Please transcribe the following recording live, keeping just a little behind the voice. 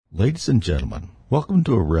Ladies and gentlemen, welcome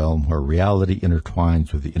to a realm where reality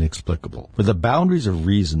intertwines with the inexplicable, where the boundaries of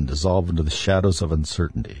reason dissolve into the shadows of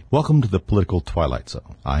uncertainty. Welcome to the political twilight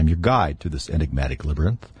zone. I am your guide through this enigmatic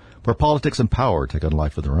labyrinth, where politics and power take on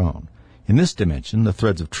life of their own. In this dimension, the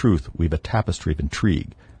threads of truth weave a tapestry of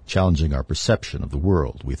intrigue, challenging our perception of the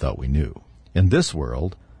world we thought we knew. In this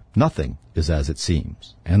world, nothing is as it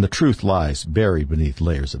seems, and the truth lies buried beneath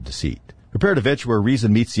layers of deceit. Prepare to venture where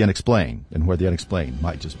reason meets the unexplained, and where the unexplained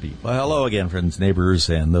might just be. Well, hello again, friends, neighbors,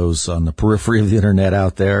 and those on the periphery of the internet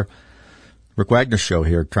out there. Rick Wagner Show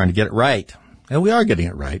here, trying to get it right. And we are getting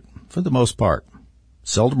it right, for the most part.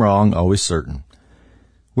 Seldom wrong, always certain.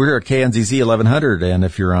 We're here at KNZZ 1100, and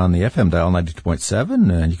if you're on the FM dial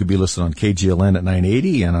 92.7, you could be listening on KGLN at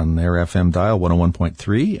 980, and on their FM dial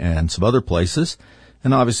 101.3, and some other places,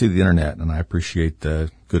 and obviously the internet, and I appreciate the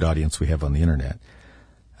good audience we have on the internet.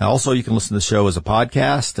 Also, you can listen to the show as a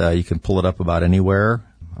podcast. You can pull it up about anywhere.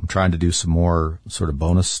 I'm trying to do some more sort of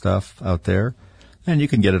bonus stuff out there. And you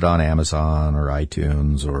can get it on Amazon or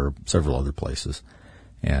iTunes or several other places.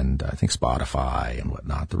 And I think Spotify and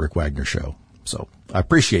whatnot, the Rick Wagner Show. So I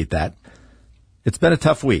appreciate that. It's been a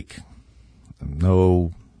tough week.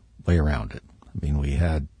 No way around it. I mean, we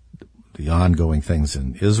had the ongoing things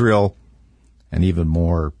in Israel, and even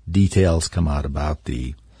more details come out about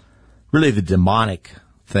the demonic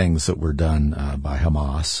things that were done by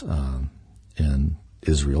Hamas in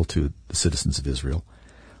Israel to the citizens of Israel.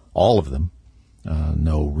 All of them.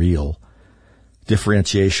 No real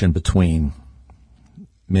differentiation between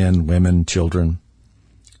men, women, children,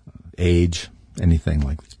 age, anything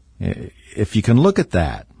like that. If you can look at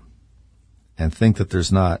that and think that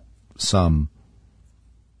there's not some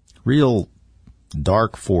real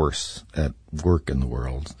dark force at work in the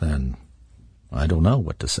world, then I don't know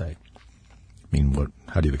what to say. I mean,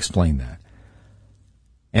 how do you explain that?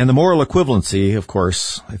 And the moral equivalency, of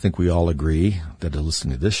course, I think we all agree that are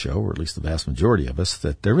listening to this show, or at least the vast majority of us,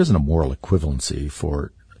 that there isn't a moral equivalency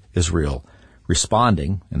for Israel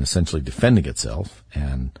responding and essentially defending itself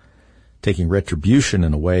and taking retribution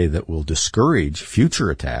in a way that will discourage future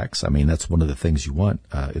attacks. I mean, that's one of the things you want.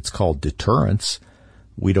 It's called deterrence.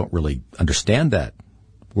 We don't really understand that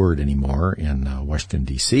word anymore in Washington,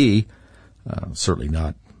 D.C., certainly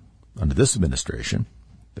not under this administration,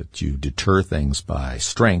 that you deter things by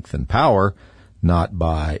strength and power, not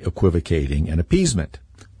by equivocating and appeasement.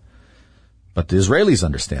 But the Israelis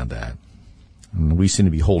understand that, and we seem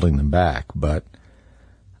to be holding them back. But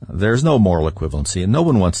there's no moral equivalency, and no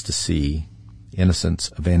one wants to see innocents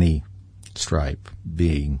of any stripe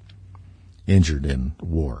being injured in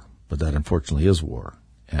war. But that, unfortunately, is war.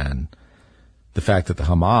 And the fact that the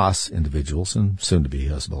Hamas individuals, and soon to be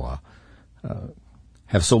Hezbollah,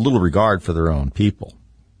 have so little regard for their own people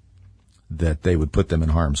that they would put them in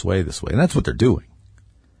harm's way this way. And that's what they're doing.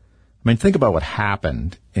 I mean, think about what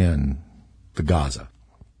happened in the Gaza,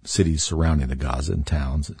 cities surrounding the Gaza and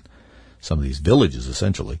towns, and some of these villages,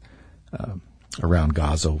 essentially, around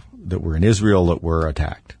Gaza that were in Israel that were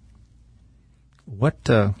attacked. What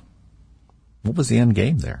was the end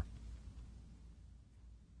game there?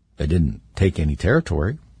 They didn't take any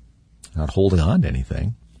territory, not holding on to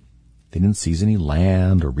anything. They didn't seize any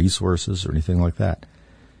land or resources or anything like that.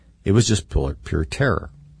 It was just pure terror.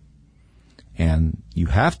 And you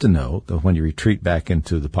have to know that when you retreat back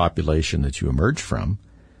into the population that you emerged from,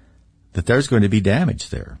 that there's going to be damage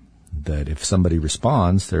there. That if somebody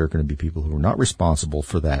responds, there are going to be people who are not responsible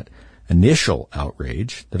for that initial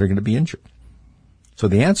outrage that are going to be injured. So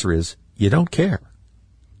the answer is, you don't care.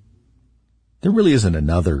 There really isn't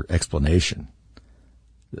another explanation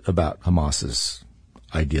about Hamas's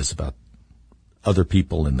ideas about other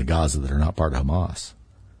people in the Gaza that are not part of Hamas.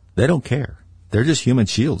 They don't care. They're just human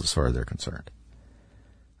shields as far as they're concerned.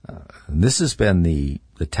 And this has been the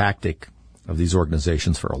tactic of these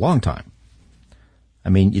organizations for a long time. I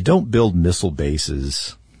mean, you don't build missile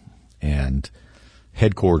bases and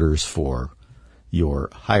headquarters for your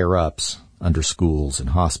higher-ups under schools and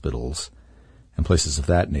hospitals and places of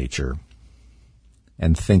that nature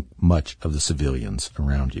and think much of the civilians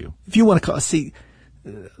around you. If you want to see,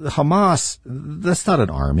 the Hamas, that's not an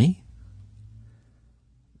army.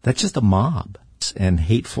 That's just a mob, and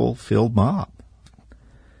hateful-filled mob.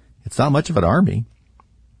 It's not much of an army.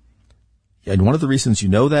 And one of the reasons you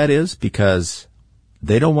know that is because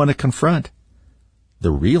they don't want to confront the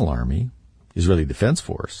real army, Israeli Defense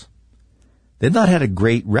Force. They've not had a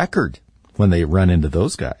great record when they run into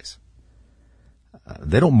those guys.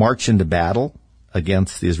 They don't march into battle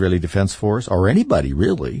against the Israeli Defense Force, or anybody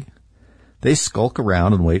really. They skulk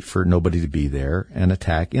around and wait for nobody to be there and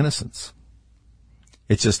attack innocents.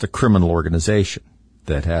 It's just a criminal organization.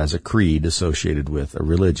 that has a creed associated with a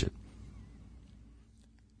religion.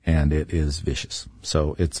 And it is vicious.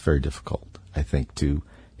 So it's very difficult, I think, to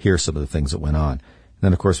hear some of the things that went on. And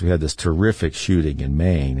then, of course, we had this terrific shooting in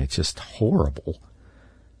Maine. It's just horrible.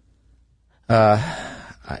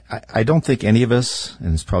 I don't think any of us,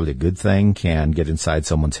 and it's probably a good thing, can get inside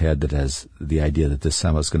someone's head that has the idea that this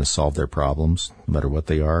somehow is going to solve their problems, no matter what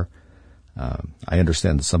they are. I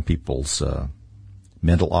understand that some people's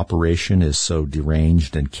mental operation is so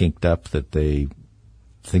deranged and kinked up that they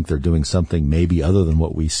think they're doing something maybe other than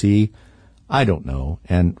what we see. I don't know,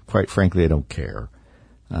 and quite frankly, I don't care.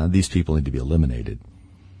 These people need to be eliminated.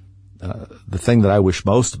 The thing that I wish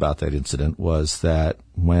most about that incident was that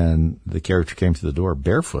when the character came through the door,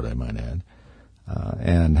 barefoot, I might add,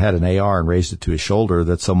 and had an AR and raised it to his shoulder,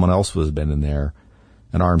 that someone else would have been in there,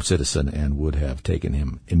 an armed citizen, and would have taken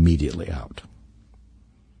him immediately out.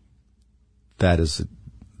 That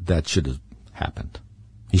should have happened.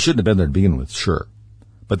 He shouldn't have been there to begin with, sure,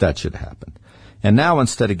 but that should have happened. And now,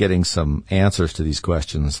 instead of getting some answers to these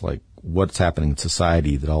questions, like what's happening in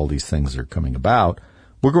society that all these things are coming about,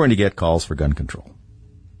 we're going to get calls for gun control.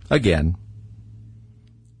 Again,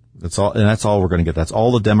 that's all we're going to get. That's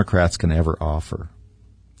all the Democrats can ever offer.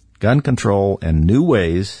 Gun control and new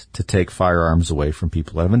ways to take firearms away from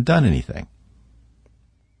people that haven't done anything.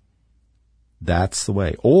 That's the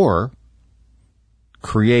way. Or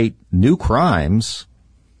create new crimes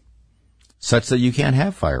such that you can't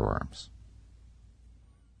have firearms.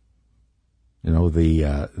 You know, the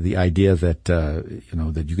idea that,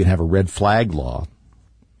 that you can have a red flag law.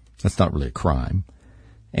 That's not really a crime.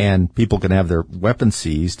 And people can have their weapons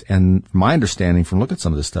seized. And my understanding from looking at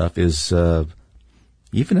some of this stuff is,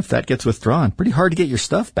 even if that gets withdrawn, pretty hard to get your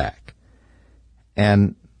stuff back.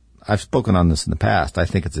 And I've spoken on this in the past. I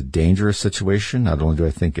think it's a dangerous situation. Not only do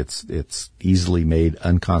I think it's easily made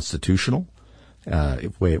unconstitutional,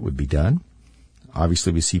 the way it would be done.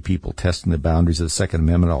 Obviously, we see people testing the boundaries of the Second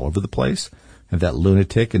Amendment all over the place. And that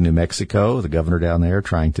lunatic in New Mexico, the governor down there,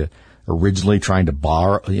 originally trying to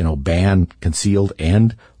ban concealed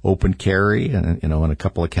and open carry, and, in a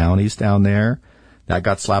couple of counties down there. That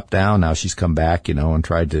got slapped down. Now she's come back, and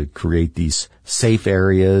tried to create these safe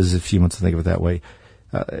areas, if she wants to think of it that way.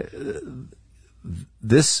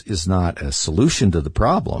 This is not a solution to the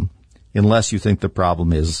problem unless you think the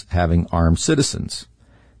problem is having armed citizens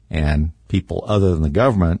and people other than the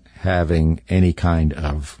government having any kind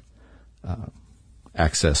of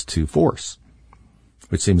access to force,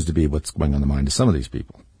 which seems to be what's going on in the mind of some of these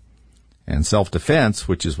people. And self-defense,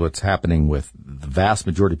 which is what's happening with the vast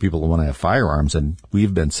majority of people who want to have firearms, and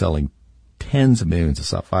we've been selling tens of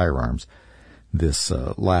millions of firearms this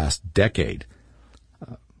last decade,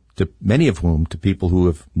 to many of whom to people who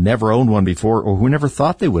have never owned one before or who never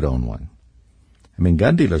thought they would own one. I mean,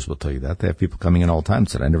 gun dealers will tell you that. They have people coming in all the time and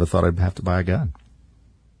said, I never thought I'd have to buy a gun.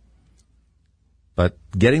 But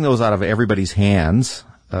getting those out of everybody's hands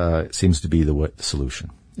seems to be the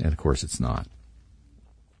solution. And, of course, it's not.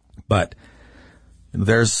 But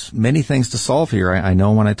there's many things to solve here. I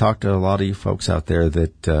know when I talk to a lot of you folks out there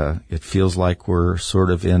that it feels like we're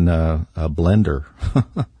sort of in a blender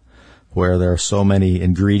where there are so many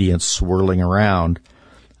ingredients swirling around,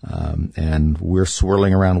 and we're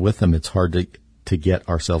swirling around with them. It's hard to get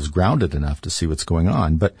ourselves grounded enough to see what's going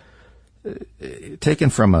on. But taken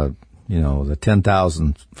from the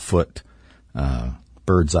 10,000 foot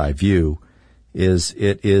bird's eye view,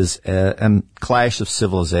 it is a clash of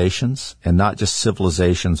civilizations, and not just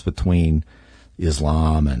civilizations between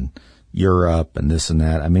Islam and Europe and this and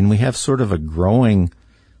that. I mean, we have sort of a growing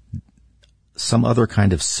some other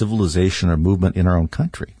kind of civilization or movement in our own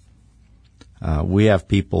country. We have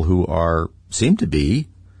people who seem to be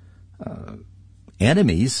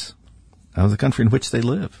enemies of the country in which they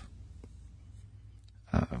live.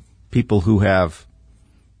 People who have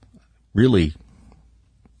really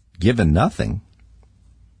given nothing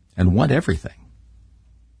and want everything.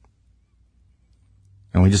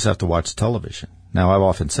 And we just have to watch television. Now, I've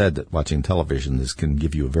often said that watching television can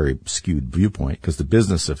give you a very skewed viewpoint, because the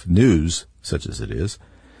business of news, such as it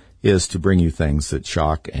is to bring you things that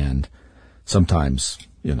shock and sometimes,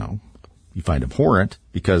 you find abhorrent,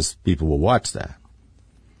 because people will watch that.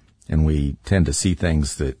 And we tend to see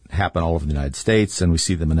things that happen all over the United States, and we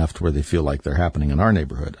see them enough to where they feel like they're happening in our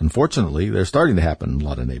neighborhood. Unfortunately, they're starting to happen in a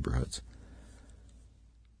lot of neighborhoods.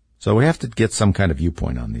 So we have to get some kind of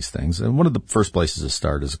viewpoint on these things. And one of the first places to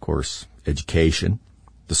start is, of course, education.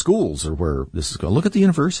 The schools are where this is going. Look at the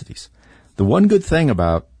universities. The one good thing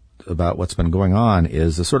about what's been going on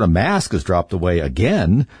is the sort of mask has dropped away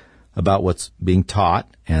again about what's being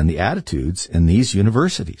taught and the attitudes in these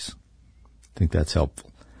universities. I think that's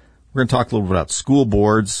helpful. We're going to talk a little bit about school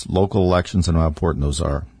boards, local elections, and how important those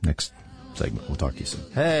are. Next segment. We'll talk to you soon.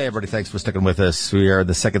 Hey, everybody. Thanks for sticking with us. We are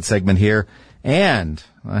the second segment here. And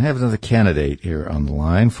I have another candidate here on the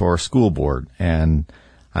line for school board. And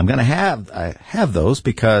I have those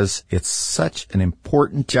because it's such an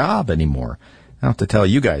important job anymore. I don't have to tell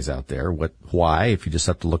you guys out there why, if you just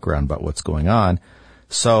have to look around about what's going on.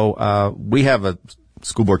 So, we have a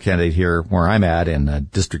school board candidate here where I'm at in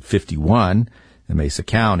District 51 in Mesa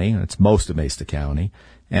County. It's most of Mesa County.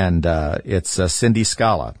 And, it's Cyndee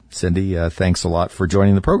Skala. Cyndee, thanks a lot for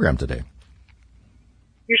joining the program today.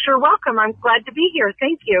 You're sure welcome. I'm glad to be here.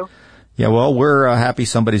 Thank you. Yeah, well, we're happy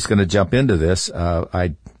somebody's going to jump into this.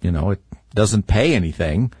 It doesn't pay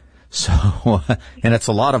anything. So, and it's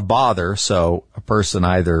a lot of bother. So a person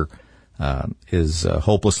either, is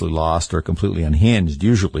hopelessly lost or completely unhinged,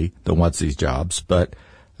 usually, that wants these jobs. But,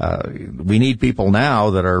 we need people now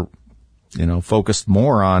that are, focused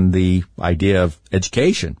more on the idea of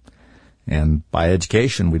education. And by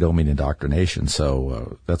education, we don't mean indoctrination.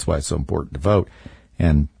 So, that's why it's so important to vote.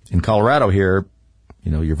 And in Colorado here,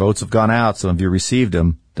 your votes have gone out. Some of you received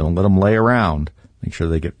them. Don't let them lay around. Make sure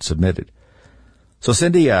they get submitted. So,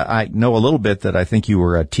 Cyndee, I know a little bit that I think you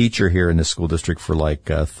were a teacher here in this school district for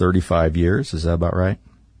 35 years. Is that about right?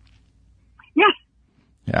 Yes.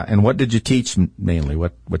 Yeah. And what did you teach mainly?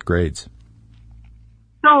 What grades?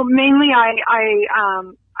 So mainly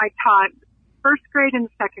I taught first grade and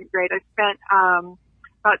second grade. I spent,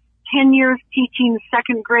 about 10 years teaching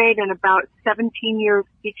second grade and about 17 years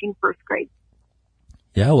teaching first grade.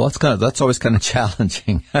 Yeah, well, that's always kind of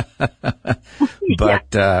challenging.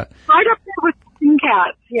 But, right up there with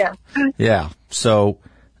cats, yeah. Yeah. So,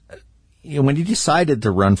 when you decided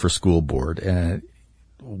to run for school board,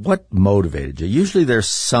 what motivated you? Usually there's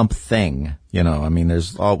something,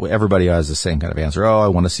 everybody has the same kind of answer. Oh, I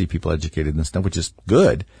want to see people educated and stuff, which is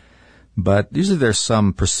good. But usually there's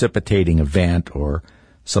some precipitating event or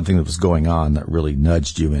something that was going on that really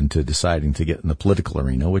nudged you into deciding to get in the political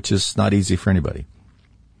arena, which is not easy for anybody.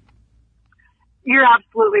 You're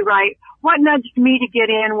absolutely right. What nudged me to get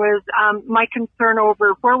in was my concern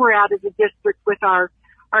over where we're at as a district with our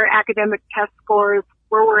academic test scores,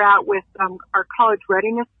 where we're at with our college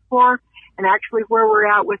readiness score, and actually where we're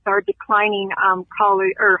at with our declining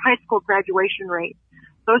college or high school graduation rate.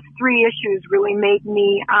 Those three issues really made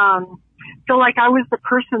me feel like I was the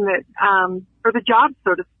person that for the job,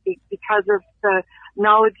 so to speak, because of the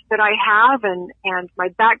knowledge that I have and my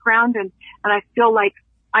background, and I feel like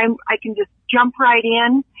I can just jump right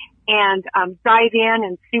in and dive in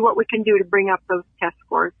and see what we can do to bring up those test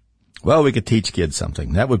scores. Well, we could teach kids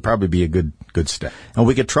something. That would probably be a good step. And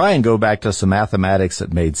we could try and go back to some mathematics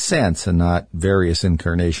that made sense and not various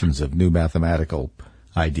incarnations of new mathematical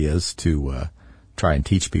ideas to try and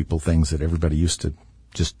teach people things that everybody used to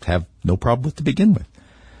just have no problem with to begin with.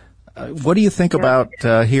 What do you think about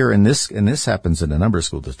here in this, and this happens in a number of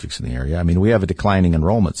school districts in the area? I mean, we have a declining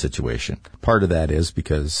enrollment situation. Part of that is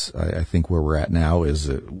because I think where we're at now is,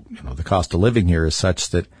 the cost of living here is such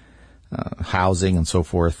that housing and so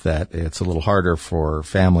forth, that it's a little harder for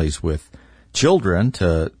families with children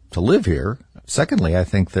to live here. Secondly, I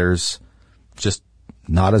think there's just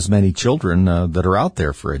not as many children that are out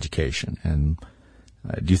there for education. And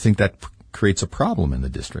do you think that creates a problem in the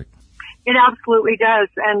district? It absolutely does,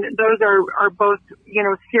 and those are both,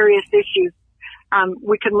 serious issues.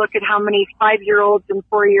 We can look at how many 5-year-olds and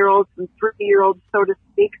 4-year-olds and 3-year-olds, so to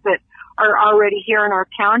speak, that are already here in our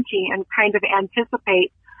county and kind of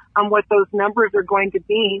anticipate what those numbers are going to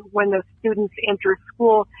be when the students enter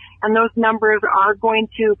school, and those numbers are going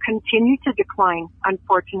to continue to decline,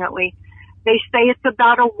 unfortunately. They say it's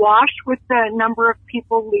about a wash with the number of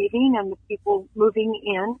people leaving and the people moving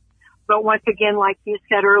in. But once again, like you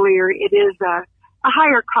said earlier, it is a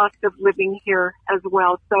higher cost of living here as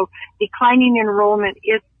well. So declining enrollment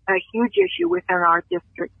is a huge issue within our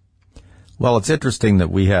district. Well, it's interesting that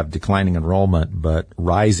we have declining enrollment, but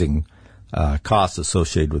rising costs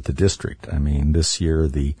associated with the district. I mean, this year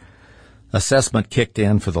the assessment kicked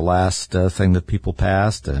in for the last thing that people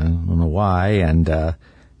passed. I don't know why. And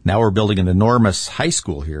now we're building an enormous high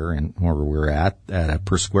school here and where we're at a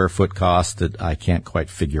per square foot cost that I can't quite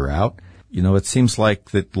figure out. It seems like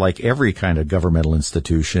every kind of governmental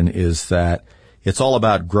institution is that it's all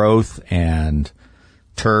about growth and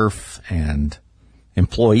turf and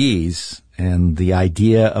employees, and the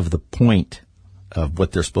idea of the point of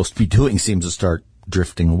what they're supposed to be doing seems to start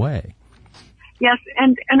drifting away. Yes,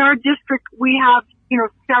 and in our district we have,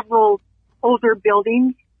 several older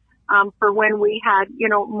buildings for when we had,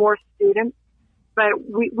 more students. But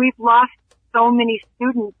we've lost so many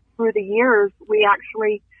students through the years. We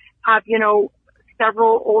actually have,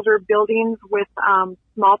 several older buildings with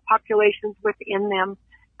small populations within them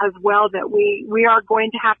as well that we are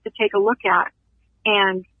going to have to take a look at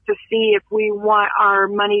and to see if we want our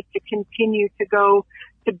money to continue to go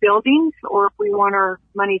to buildings or if we want our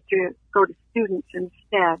money to go to students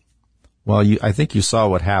instead. Well, I think you saw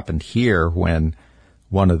what happened here when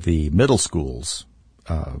one of the middle schools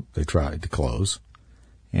they tried to close,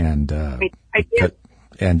 and I did.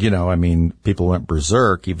 And people went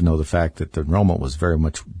berserk, even though the fact that the enrollment was very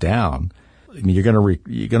much down. I mean, you're going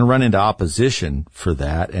to run into opposition for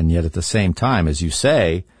that, and yet at the same time, as you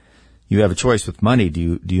say, you have a choice with money.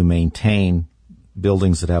 Do you maintain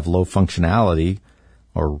buildings that have low functionality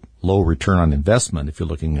or low return on investment if you're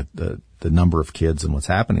looking at the number of kids and what's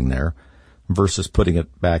happening there, versus putting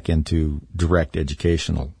it back into direct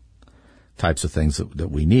educational types of things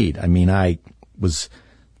that we need? I mean, I was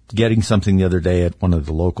getting something the other day at one of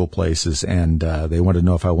the local places, and they wanted to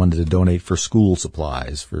know if I wanted to donate for school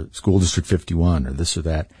supplies for School District 51 or this or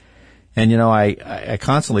that. And, I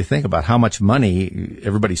constantly think about how much money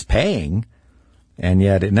everybody's paying, and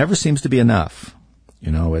yet it never seems to be enough.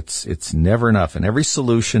 It's never enough. And every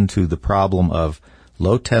solution to the problem of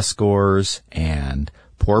low test scores and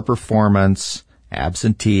poor performance,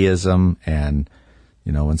 absenteeism, and,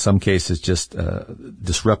 in some cases just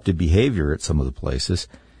disruptive behavior at some of the places,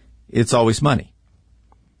 it's always money.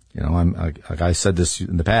 Like I said this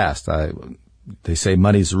in the past, they say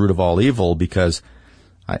money's the root of all evil, because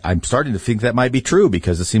I'm starting to think that might be true,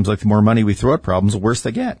 because it seems like the more money we throw at problems, the worse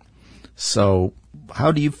they get. So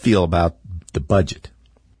how do you feel about the budget?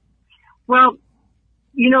 Well,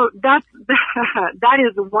 that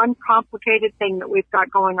is one complicated thing that we've got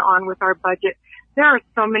going on with our budget. There are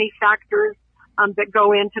so many factors that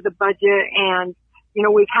go into the budget, and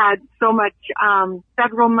we've had so much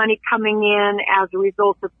federal money coming in as a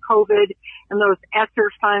result of COVID, and those ESSER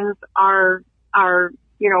funds are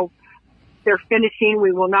they're finishing.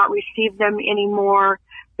 We will not receive them anymore.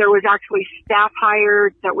 There was actually staff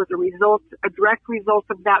hired that was a direct result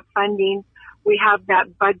of that funding. We have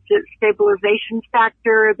that budget stabilization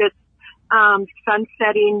factor that's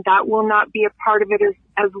sunsetting. That will not be a part of it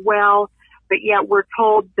as well. But yet we're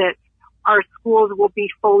told that our schools will be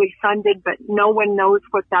fully funded, but no one knows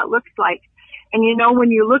what that looks like. And when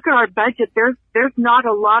you look at our budget, there's not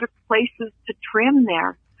a lot of places to trim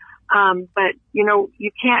there. But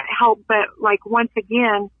you can't help but, like, once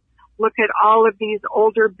again, look at all of these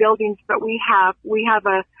older buildings that we have. We have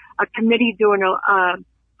a committee doing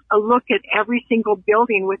a look at every single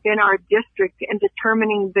building within our district and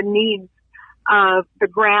determining the needs of the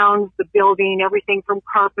grounds, the building, everything from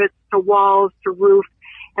carpets to walls to roof.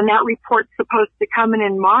 And that report's supposed to come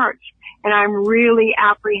in March. And I'm really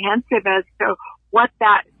apprehensive as to what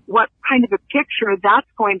kind of a picture that's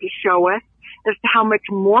going to show us as to how much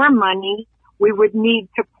more money we would need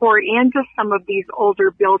to pour into some of these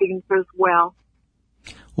older buildings as well.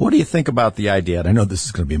 What do you think about the idea, and I know this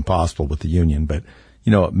is going to be impossible with the union, but,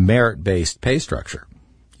 merit-based pay structure,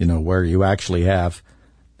 where you actually have,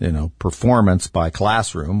 performance by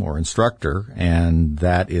classroom or instructor, and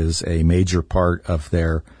that is a major part of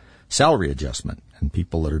their salary adjustment. And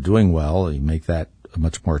people that are doing well, you make that a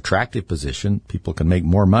much more attractive position. People can make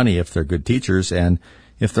more money if they're good teachers, and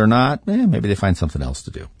if they're not, maybe they find something else to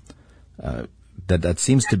do. That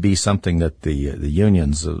seems to be something that the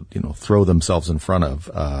unions, throw themselves in front of,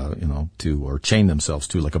 or chain themselves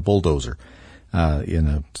to like a bulldozer, in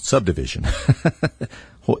a subdivision.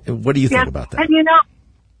 What do you think about that? And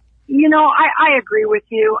I agree with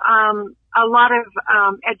you. A lot of,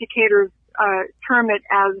 educators, term it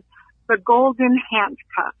as the golden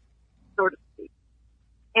handcuff, so to speak.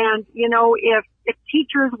 And, if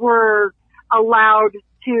teachers were allowed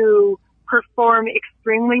to perform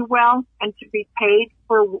extremely well and to be paid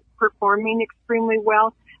for performing extremely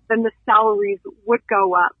well, then the salaries would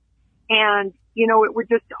go up. And, it would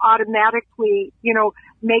just automatically,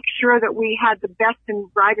 make sure that we had the best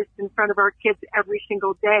and brightest in front of our kids every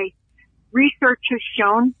single day. Research has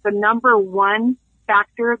shown the number one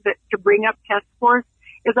factor that to bring up test scores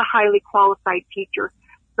is a highly qualified teacher.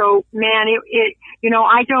 So, man,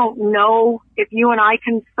 I don't know if you and I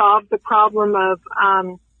can solve the problem of,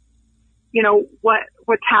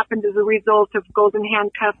 what's happened as a result of golden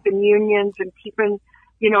handcuffs and unions and keeping,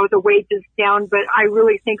 the wages down. But I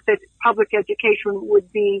really think that public education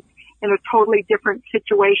would be in a totally different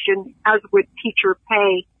situation, as would teacher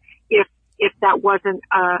pay, if that wasn't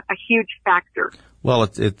a huge factor. Well,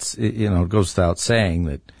 it goes without saying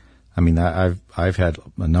that, I've had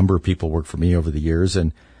a number of people work for me over the years,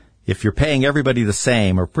 and if you're paying everybody the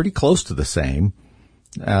same or pretty close to the same,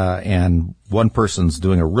 and one person's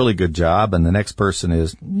doing a really good job, and the next person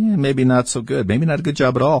is maybe not so good, maybe not a good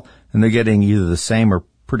job at all, and they're getting either the same or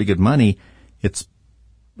pretty good money,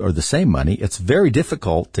 or the same money, it's very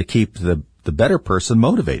difficult to keep the better person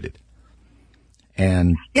motivated.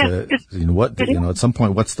 And at some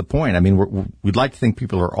point, what's the point? I mean, we'd like to think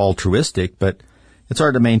people are altruistic, but it's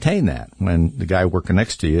hard to maintain that when the guy working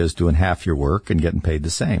next to you is doing half your work and getting paid the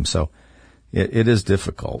same. So it is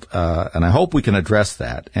difficult, and I hope we can address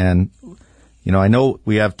that. And I know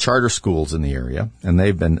we have charter schools in the area, and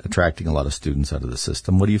they've been attracting a lot of students out of the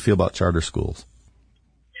system. What do you feel about charter schools?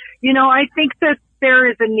 I think that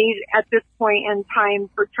there is a need at this point in time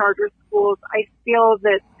for charter schools. I feel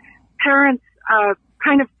that parents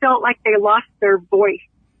kind of felt like they lost their voice,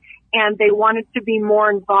 and they wanted to be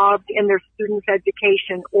more involved in their students'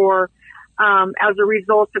 education, or as a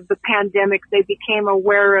result of the pandemic, they became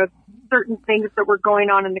aware of certain things that were going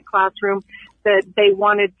on in the classroom that they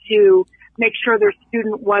wanted to make sure their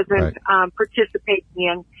student wasn't participating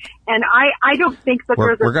in. And I don't think that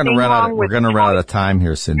there's a thing wrong with it. We're going to run out of time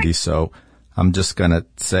here, Cyndee, so I'm just going to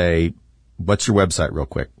say, what's your website real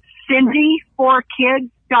quick?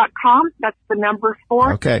 Cyndee4kids.com. That's the number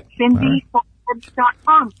 4. Okay.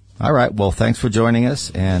 Cyndee4kids.com. All right. Well, thanks for joining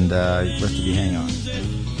us, and rest of you hang on.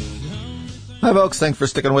 Hi, folks. Thanks for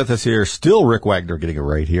sticking with us here. Still Rick Wagner getting it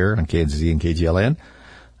right here on KNZZ and KGLN.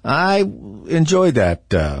 I enjoyed that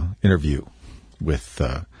interview with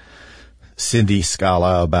Cyndee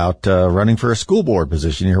Skala about running for a school board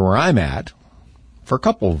position here where I'm at for a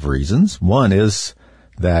couple of reasons. One is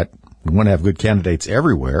that we want to have good candidates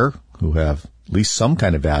everywhere who have at least some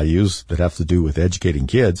kind of values that have to do with educating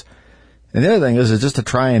kids. And the other thing is just to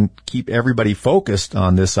try and keep everybody focused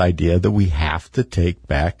on this idea that we have to take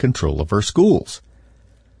back control of our schools.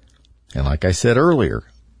 And like I said earlier,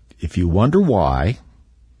 if you wonder why,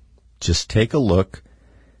 just take a look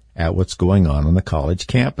at what's going on the college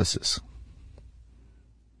campuses.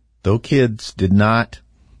 Those kids did not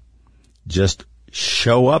just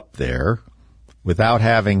show up there without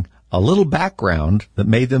having a little background that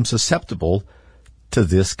made them susceptible to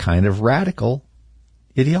this kind of radical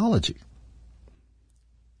ideology.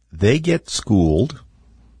 They get schooled,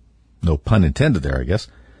 no pun intended there, I guess,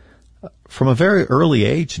 from a very early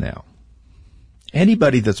age now.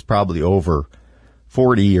 Anybody that's probably over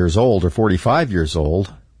 40 years old or 45 years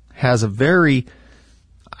old has a very,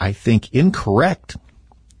 I think, incorrect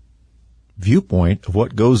viewpoint of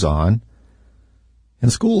what goes on in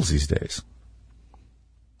schools these days.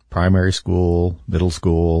 Primary school, middle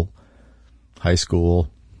school, high school.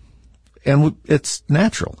 And it's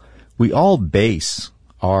natural. We all base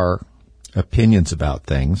our opinions about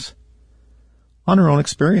things on our own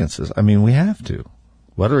experiences. I mean, we have to.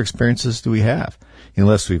 What other experiences do we have?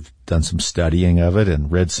 Unless we've done some studying of it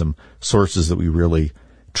and read some sources that we really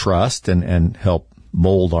trust and help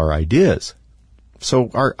mold our ideas.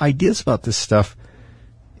 So our ideas about this stuff,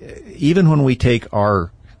 even when we take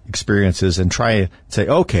our experiences and try and say,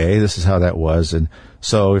 okay, this is how that was, and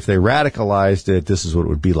so if they radicalized it, this is what it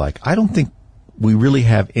would be like. I don't think we really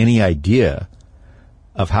have any idea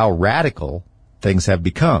of how radical things have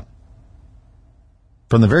become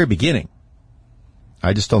from the very beginning.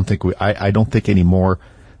 I just don't think I don't think anymore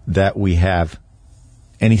that we have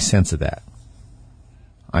any sense of that.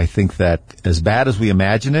 I think that as bad as we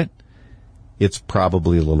imagine it, it's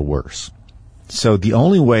probably a little worse. So the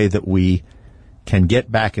only way that we can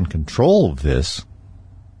get back in control of this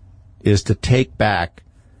is to take back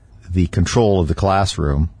the control of the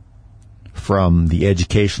classroom from the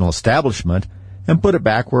educational establishment and put it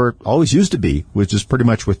back where it always used to be, which is pretty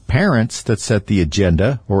much with parents that set the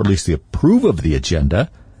agenda, or at least they approve of the agenda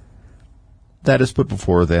that is put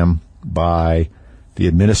before them by the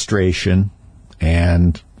administration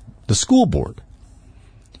and the school board.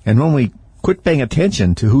 And when we quit paying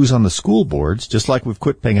attention to who's on the school boards, just like we've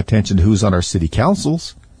quit paying attention to who's on our city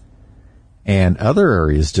councils and other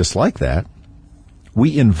areas just like that,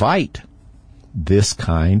 we invite this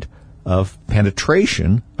kind of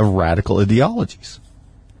penetration of radical ideologies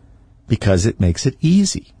because it makes it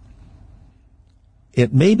easy.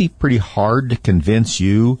 It may be pretty hard to convince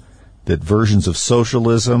you that versions of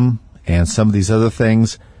socialism and some of these other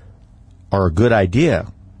things are a good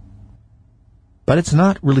idea, but it's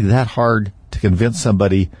not really that hard to convince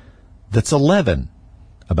somebody that's 11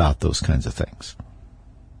 about those kinds of things.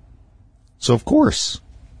 So, of course,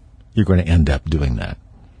 you're going to end up doing that.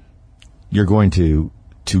 You're going to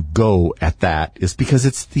go at that is because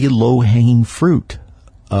it's the low-hanging fruit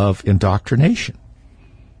of indoctrination.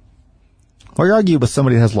 Or you argue with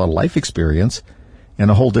somebody that has a lot of life experience and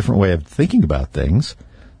a whole different way of thinking about things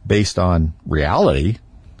based on reality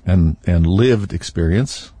and lived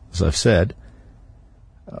experience, as I've said,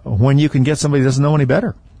 when you can get somebody who doesn't know any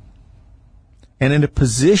better. And in a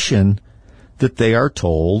position that they are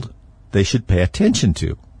told they should pay attention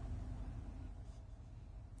to.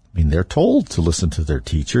 I mean, they're told to listen to their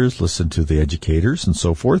teachers, listen to the educators, and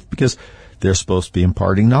so forth, because they're supposed to be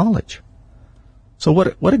imparting knowledge. So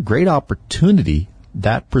what a great opportunity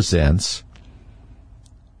that presents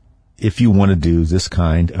if you want to do this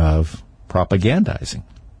kind of propagandizing.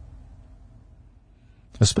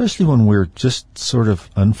 Especially when we're just sort of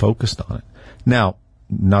unfocused on it. Now,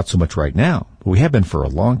 not so much right now, but we have been for a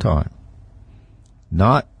long time.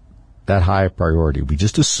 Not that high a priority. We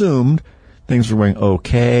just assumed things were going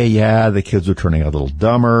okay. Yeah, the kids were turning out a little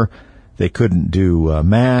dumber. They couldn't do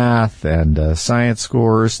math and science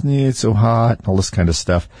scores. It's so hot, all this kind of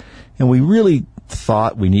stuff. And we really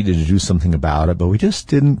thought we needed to do something about it, but we just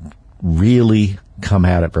didn't really come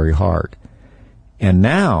at it very hard. And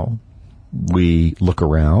now we look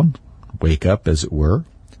around, wake up, as it were,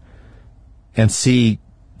 and see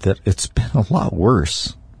that it's been a lot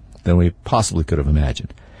worse than we possibly could have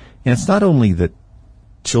imagined. And it's not only that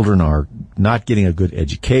children are not getting a good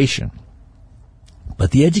education,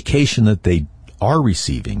 but the education that they are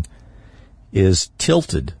receiving is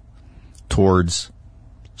tilted towards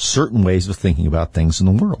certain ways of thinking about things in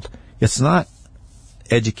the world. It's not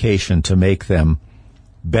education to make them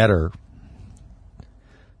better.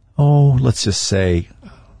 Oh, let's just say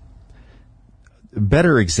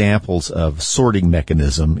better examples of sorting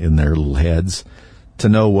mechanism in their little heads to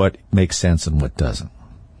know what makes sense and what doesn't.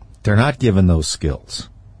 They're not given those skills.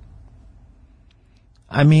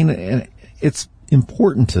 I mean, it's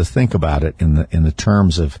important to think about it in the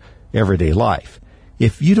terms of everyday life.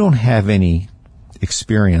 If you don't have any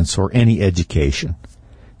experience or any education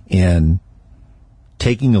in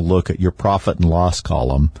taking a look at your profit and loss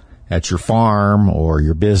column at your farm or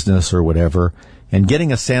your business or whatever, and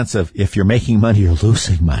getting a sense of if you're making money or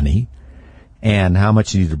losing money, and how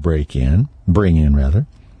much you need to bring in.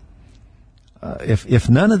 If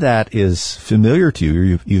none of that is familiar to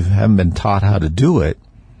you, or you haven't been taught how to do it,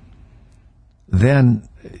 then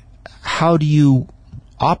how do you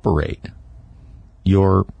operate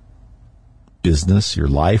your business, your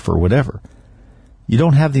life, or whatever? You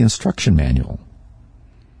don't have the instruction manual.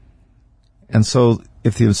 And so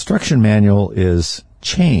if the instruction manual is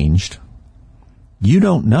changed, you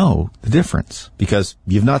don't know the difference because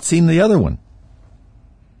you've not seen the other one.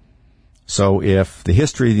 So if the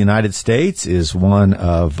history of the United States is one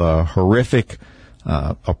of horrific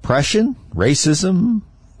oppression, racism,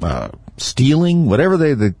 stealing, whatever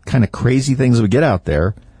the kind of crazy things we get out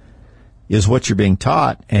there, is what you're being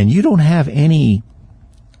taught, and you don't have any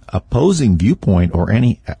opposing viewpoint or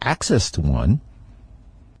any access to one,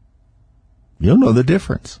 you'll know the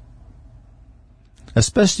difference.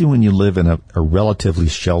 Especially when you live in a relatively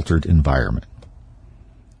sheltered environment.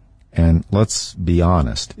 And let's be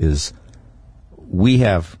honest, we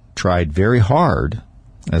have tried very hard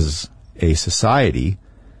as a society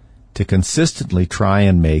to consistently try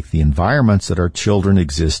and make the environments that our children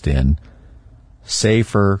exist in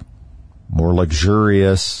safer, more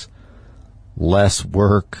luxurious, less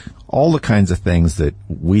work, all the kinds of things that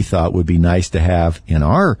we thought would be nice to have in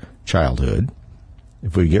our childhood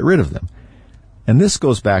if we get rid of them. And this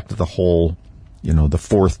goes back to the whole, the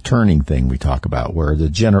fourth turning thing we talk about, where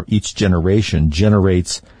each generation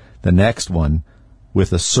generates the next one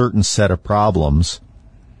with a certain set of problems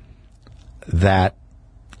that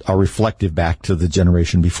are reflective back to the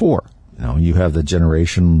generation before. You have the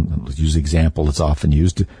generation, let's use the example that's often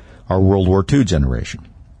used, our World War II generation,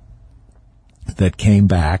 that came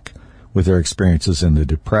back with their experiences in the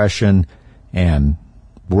Depression and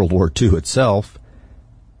World War II itself,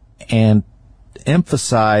 and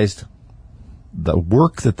emphasized the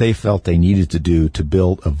work that they felt they needed to do to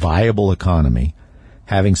build a viable economy,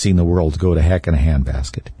 having seen the world go to heck in a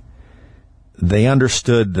handbasket. They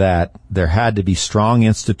understood that there had to be strong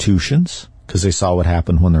institutions, because they saw what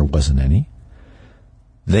happened when there wasn't any.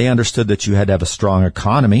 They understood that you had to have a strong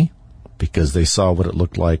economy, because they saw what it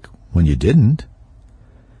looked like when you didn't.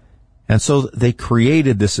 And so they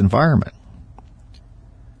created this environment.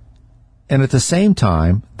 And at the same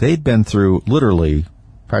time, they'd been through literally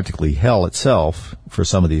practically hell itself for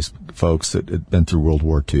some of these folks that had been through World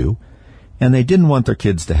War II. And they didn't want their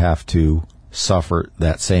kids to have to suffer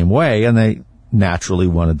that same way. And they naturally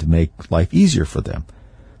wanted to make life easier for them.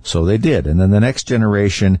 So they did. And then the next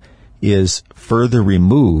generation is further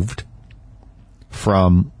removed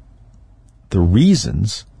from the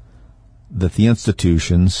reasons that the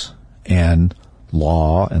institutions and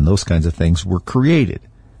law and those kinds of things were created.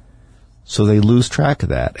 So they lose track of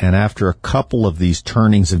that. And after a couple of these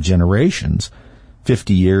turnings of generations,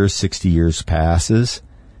 50 years, 60 years passes,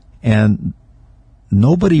 and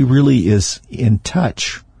nobody really is in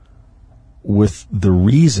touch with the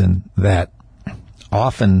reason that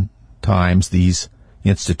oftentimes these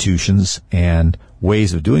institutions and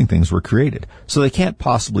ways of doing things were created. So they can't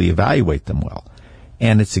possibly evaluate them well.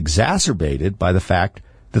 And it's exacerbated by the fact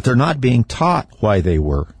that they're not being taught why they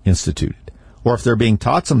were instituted. Or if they're being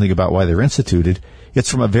taught something about why they're instituted, it's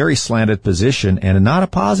from a very slanted position and not a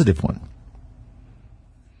positive one.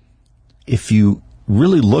 If you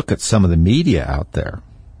really look at some of the media out there,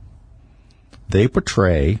 they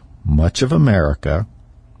portray much of America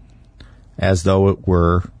as though it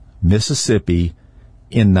were Mississippi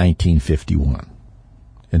in 1951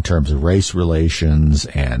 in terms of race relations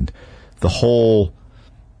and the whole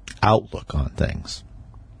outlook on things.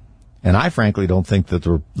 And I frankly don't think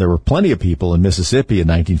that there were plenty of people in Mississippi in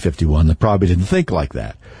 1951 that probably didn't think like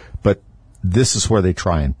that. But this is where they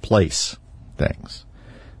try and place things,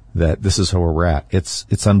 that this is where we're at.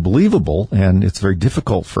 It's unbelievable, and it's very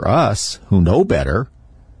difficult for us who know better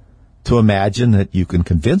to imagine that you can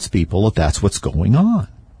convince people that that's what's going on.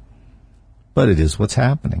 But it is what's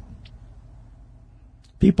happening.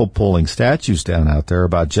 People pulling statues down out there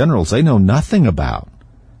about generals they know nothing about.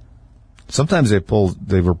 Sometimes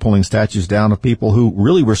they were pulling statues down of people who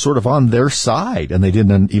really were sort of on their side, and they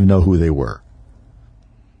didn't even know who they were.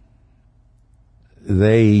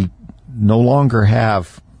 They no longer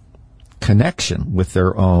have connection with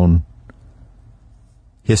their own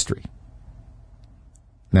history.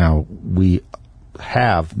 Now, we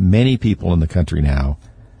have many people in the country now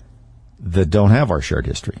that don't have our shared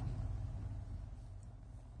history.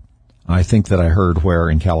 I think that I heard where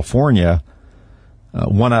in California,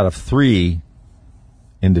 1 out of 3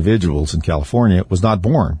 individuals in California was not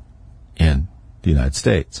born in the United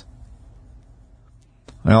States.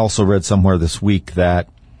 I also read somewhere this week that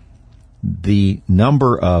the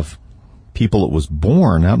number of people that was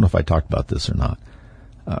born, I don't know if I talked about this or not,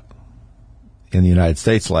 in the United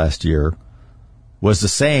States last year was the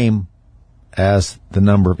same as the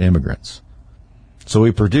number of immigrants. So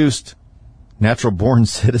we produced natural-born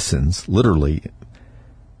citizens, literally,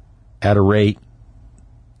 at a rate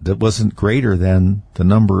that wasn't greater than the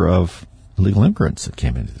number of illegal immigrants that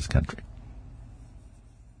came into this country.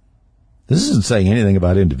 This isn't saying anything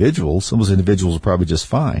about individuals. Some of those individuals are probably just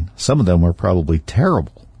fine. Some of them are probably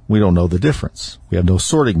terrible. We don't know the difference. We have no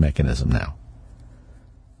sorting mechanism now.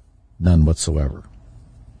 None whatsoever.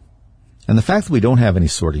 And the fact that we don't have any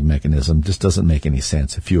sorting mechanism just doesn't make any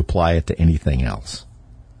sense if you apply it to anything else.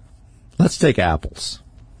 Let's take apples.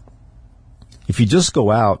 If you just go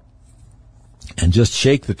out and just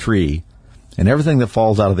shake the tree, and everything that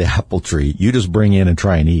falls out of the apple tree, you just bring in and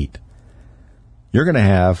try and eat, you're going to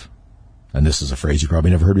have, and this is a phrase you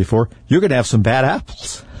probably never heard before, you're going to have some bad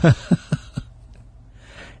apples.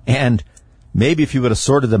 And maybe if you would have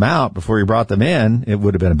sorted them out before you brought them in, it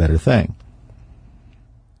would have been a better thing.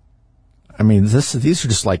 I mean, these are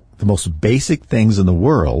just like the most basic things in the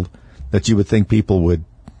world that you would think people would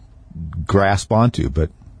grasp onto, but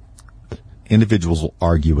individuals will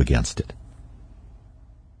argue against it.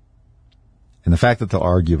 And the fact that they'll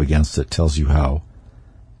argue against it tells you how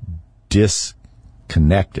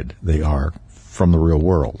disconnected they are from the real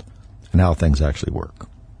world and how things actually work.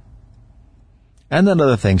 And then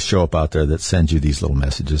other things show up out there that send you these little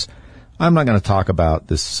messages. I'm not going to talk about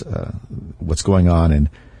this, what's going on in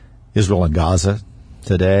Israel and Gaza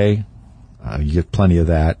today. You get plenty of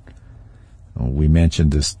that. We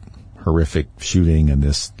mentioned this horrific shooting and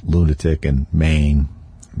this lunatic in Maine.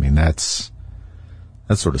 I mean, that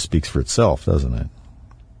sort of speaks for itself, doesn't it?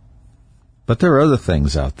 But there are other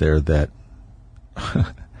things out there that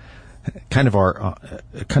kind of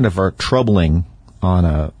are troubling on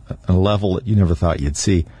a level that you never thought you'd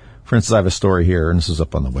see. For instance, I have a story here, and this is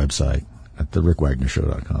up on the website at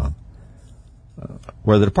therickWagnerShow.com,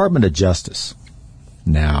 where the Department of Justice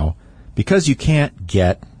now, because you can't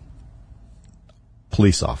get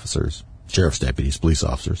police officers, sheriff's deputies, police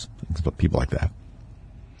officers, people like that,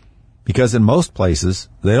 because in most places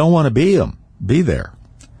they don't want to be there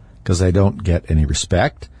because they don't get any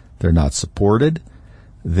respect, they're not supported,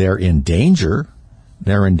 they're in danger.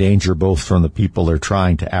 They're in danger both from the people they're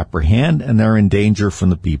trying to apprehend, and they're in danger from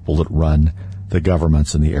the people that run the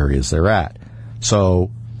governments in the areas they're at. So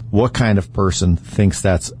what kind of person thinks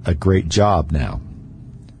that's a great job now?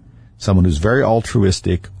 Someone who's very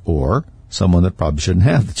altruistic, or someone that probably shouldn't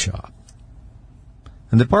have the job.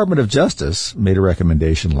 And the Department of Justice made a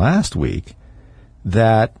recommendation last week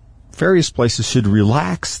that various places should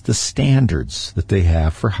relax the standards that they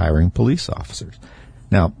have for hiring police officers.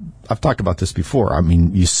 Now, I've talked about this before. I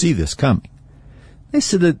mean, you see this coming. They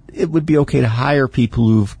said that it would be okay to hire people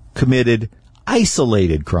who've committed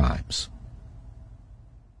isolated crimes.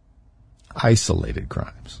 Isolated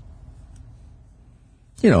crimes.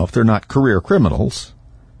 You know, if they're not career criminals,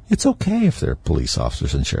 it's okay if they're police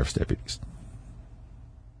officers and sheriff's deputies.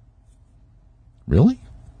 Really?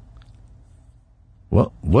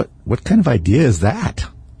 Well, what kind of idea is that?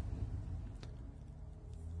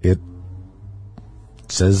 It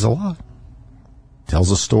says a lot.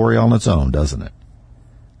 Tells a story on its own, doesn't it?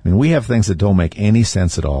 I mean, we have things that don't make any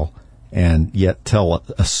sense at all, and yet tell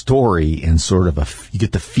a story in sort of you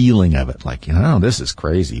get the feeling of it, like, you know, this is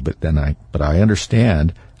crazy, but I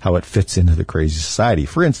understand how it fits into the crazy society.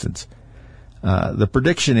 For instance, the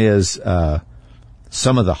prediction is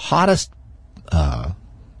some of the hottest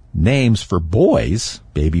names for boys,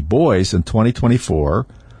 baby boys in 2024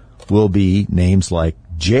 will be names like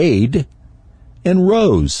Jade and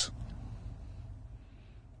Rose.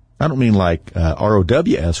 I don't mean like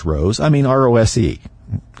R-O-W-S Rose. I mean R-O-S-E.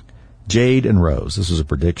 Jade and Rose. This is a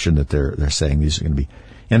prediction that they're saying these are going to be.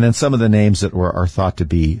 And then some of the names that are thought to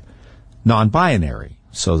be non-binary,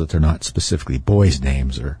 so that they're not specifically boys'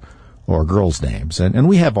 names or girls' names. And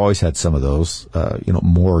we have always had some of those,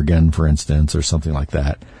 Morgan, for instance, or something like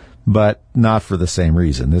that, but not for the same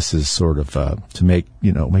reason. This is sort of to make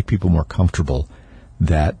people more comfortable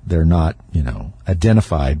that they're not,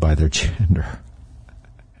 identified by their gender.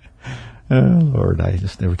 Oh, Lord,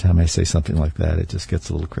 every time I say something like that, it just gets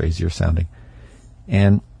a little crazier sounding.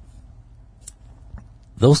 And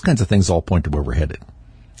those kinds of things all point to where we're headed.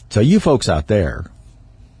 So you folks out there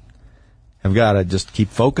have got to just keep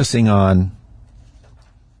focusing on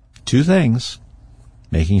two things: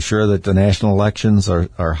 making sure that the national elections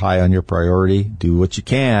are high on your priority. Do what you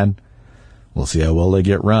can. We'll see how well they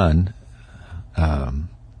get run.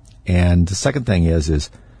 And the second thing is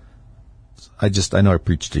I know I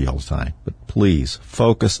preach to you all the time, but please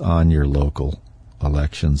focus on your local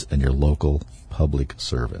elections and your local public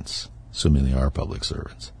servants, assuming they are public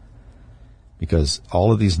servants. Because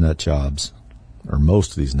all of these nut jobs, or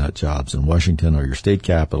most of these nut jobs in Washington or your state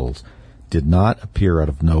capitals, did not appear out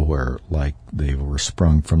of nowhere like they were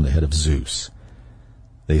sprung from the head of Zeus.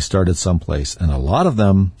 They started someplace, and a lot of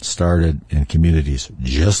them started in communities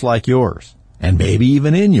just like yours, and maybe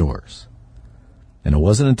even in yours. And it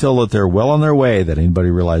wasn't until that they're well on their way that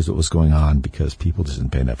anybody realized what was going on, because people just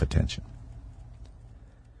didn't pay enough attention.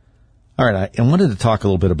 All right, I wanted to talk a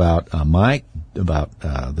little bit about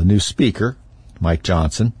the new speaker, Mike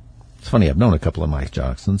Johnson. It's funny, I've known a couple of Mike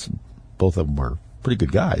Johnsons, and both of them were pretty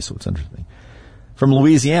good guys, so it's interesting. From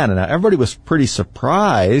Louisiana. Now, everybody was pretty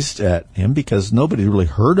surprised at him because nobody really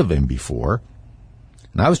heard of him before.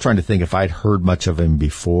 And I was trying to think if I'd heard much of him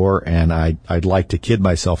before, and I'd like to kid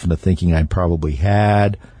myself into thinking I probably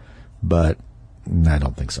had, but I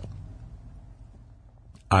don't think so.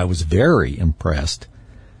 I was very impressed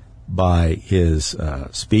by his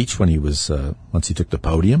speech when he was once he took the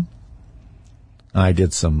podium. I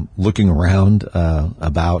did some looking around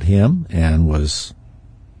about him and was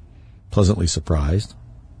pleasantly surprised.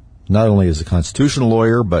 Not only as a constitutional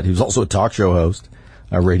lawyer, but he was also a talk show host.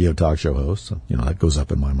 A radio talk show host. So, that goes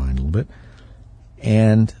up in my mind a little bit.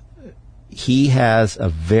 And he has a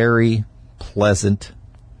very pleasant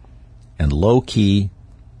and low-key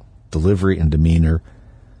delivery and demeanor,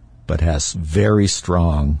 but has very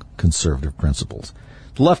strong conservative principles.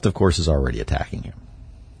 The left, of course, is already attacking him.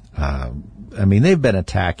 They've been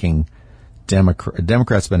attacking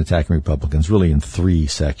Democrats have been attacking Republicans really in three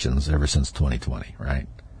sections ever since 2020, right?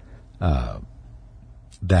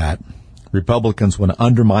 That Republicans want to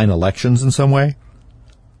undermine elections in some way.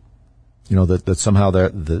 That somehow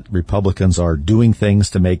the Republicans are doing things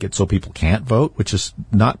to make it so people can't vote, which has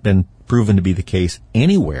not been proven to be the case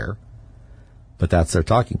anywhere, but that's their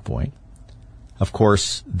talking point. Of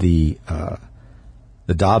course, the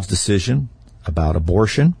Dobbs decision about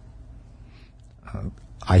abortion,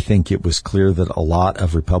 I think it was clear that a lot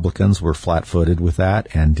of Republicans were flat-footed with that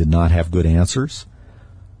and did not have good answers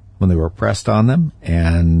when they were pressed on them,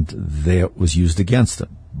 and it was used against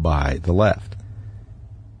them by the left.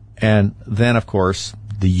 And then, of course,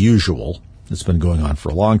 the usual that's been going on for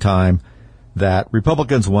a long time, that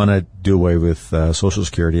Republicans want to do away with Social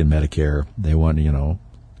Security and Medicare. They want to,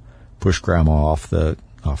 push grandma off the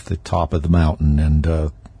top of the mountain,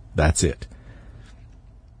 and that's it.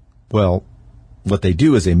 Well, what they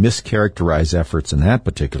do is they mischaracterize efforts in that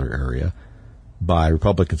particular area by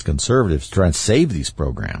Republicans, conservatives, to try and save these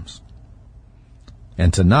programs.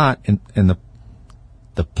 And to not, and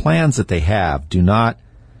the plans that they have do not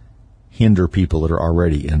hinder people that are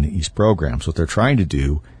already in these programs. What they're trying to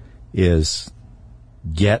do is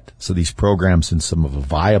get so these programs in some of a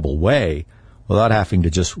viable way without having to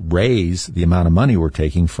just raise the amount of money we're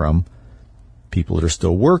taking from people that are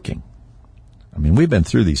still working. I mean, we've been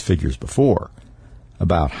through these figures before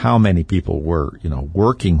about how many people were,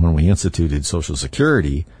 working when we instituted Social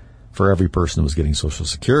Security for every person who was getting Social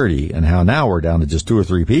Security, and how now we're down to just 2 or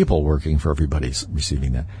 3 people working for everybody's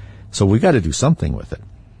receiving that. So we've got to do something with it.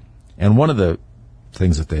 And one of the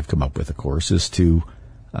things that they've come up with, of course, is to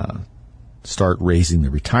start raising the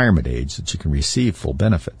retirement age that you can receive full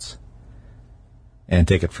benefits. And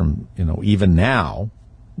take it from, even now,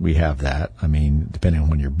 we have that. I mean, depending on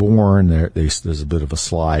when you're born, there's a bit of a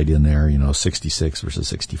slide in there, 66 versus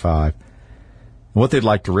 65. And what they'd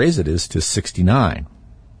like to raise it is to 69.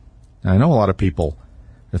 Now, I know a lot of people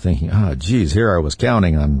are thinking, geez, here I was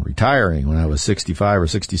counting on retiring when I was 65 or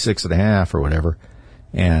 66 and a half or whatever,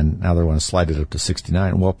 and now they want to slide it up to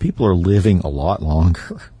 69. Well, people are living a lot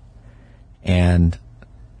longer, and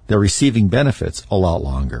they're receiving benefits a lot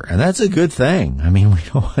longer, and that's a good thing. I mean,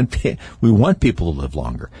 we want people to live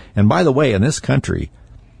longer. And by the way, in this country,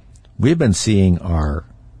 we've been seeing our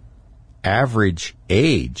average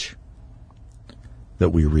age that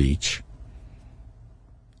we reach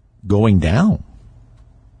going down.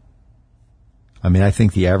 I mean, I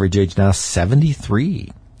think the average age now is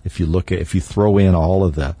 73. If you throw in all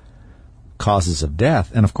of the causes of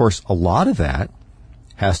death, and of course, a lot of that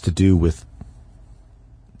has to do with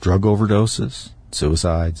drug overdoses,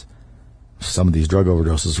 suicides. Some of these drug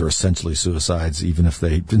overdoses are essentially suicides, even if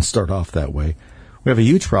they didn't start off that way. We have a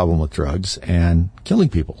huge problem with drugs and killing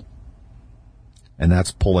people, and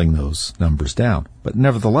that's pulling those numbers down. But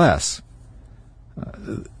nevertheless,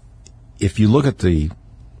 if you look at the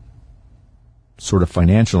sort of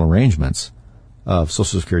financial arrangements of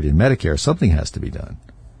Social Security and Medicare, something has to be done.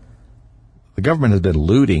 The government has been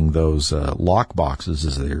looting those lock boxes,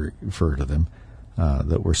 as they refer to them,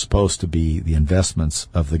 that were supposed to be the investments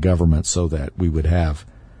of the government so that we would have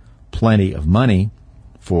plenty of money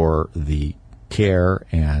for the care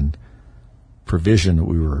and provision that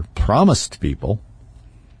we were promised to people.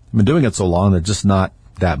 I've been doing it so long, there's just not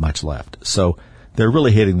that much left. So they're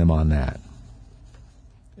really hitting them on that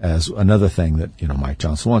as another thing that, Mike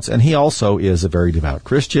Johnson wants. And he also is a very devout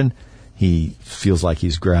Christian. He feels like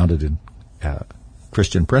he's grounded in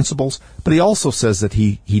Christian principles, but he also says that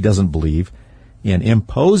he doesn't believe in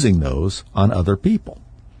imposing those on other people.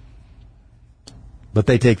 But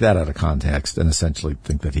they take that out of context and essentially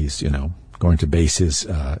think that he's, going to base his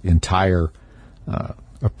entire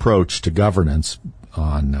approach to governance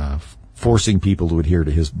on forcing people to adhere to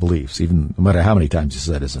his beliefs, even no matter how many times he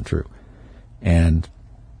says that isn't true. And,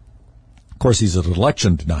 of course, he's an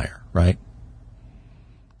election denier, right?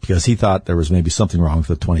 Because he thought there was maybe something wrong with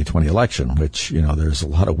the 2020 election, which, there's a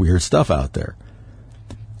lot of weird stuff out there.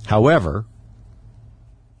 However,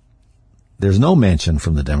 there's no mention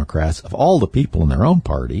from the Democrats of all the people in their own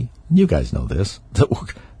party, and you guys know this,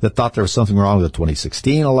 that thought there was something wrong with the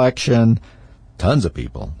 2016 election. Tons of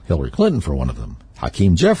people. Hillary Clinton for one of them.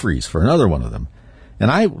 Hakeem Jeffries for another one of them.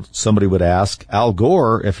 And somebody would ask Al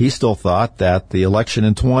Gore if he still thought that the election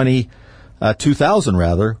in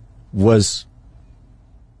 2000 was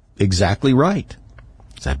exactly right.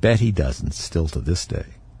 I bet he doesn't still to this day.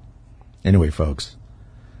 Anyway, folks,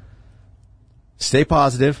 stay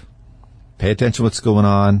positive. Pay attention to what's going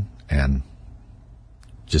on, and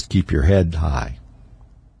just keep your head high.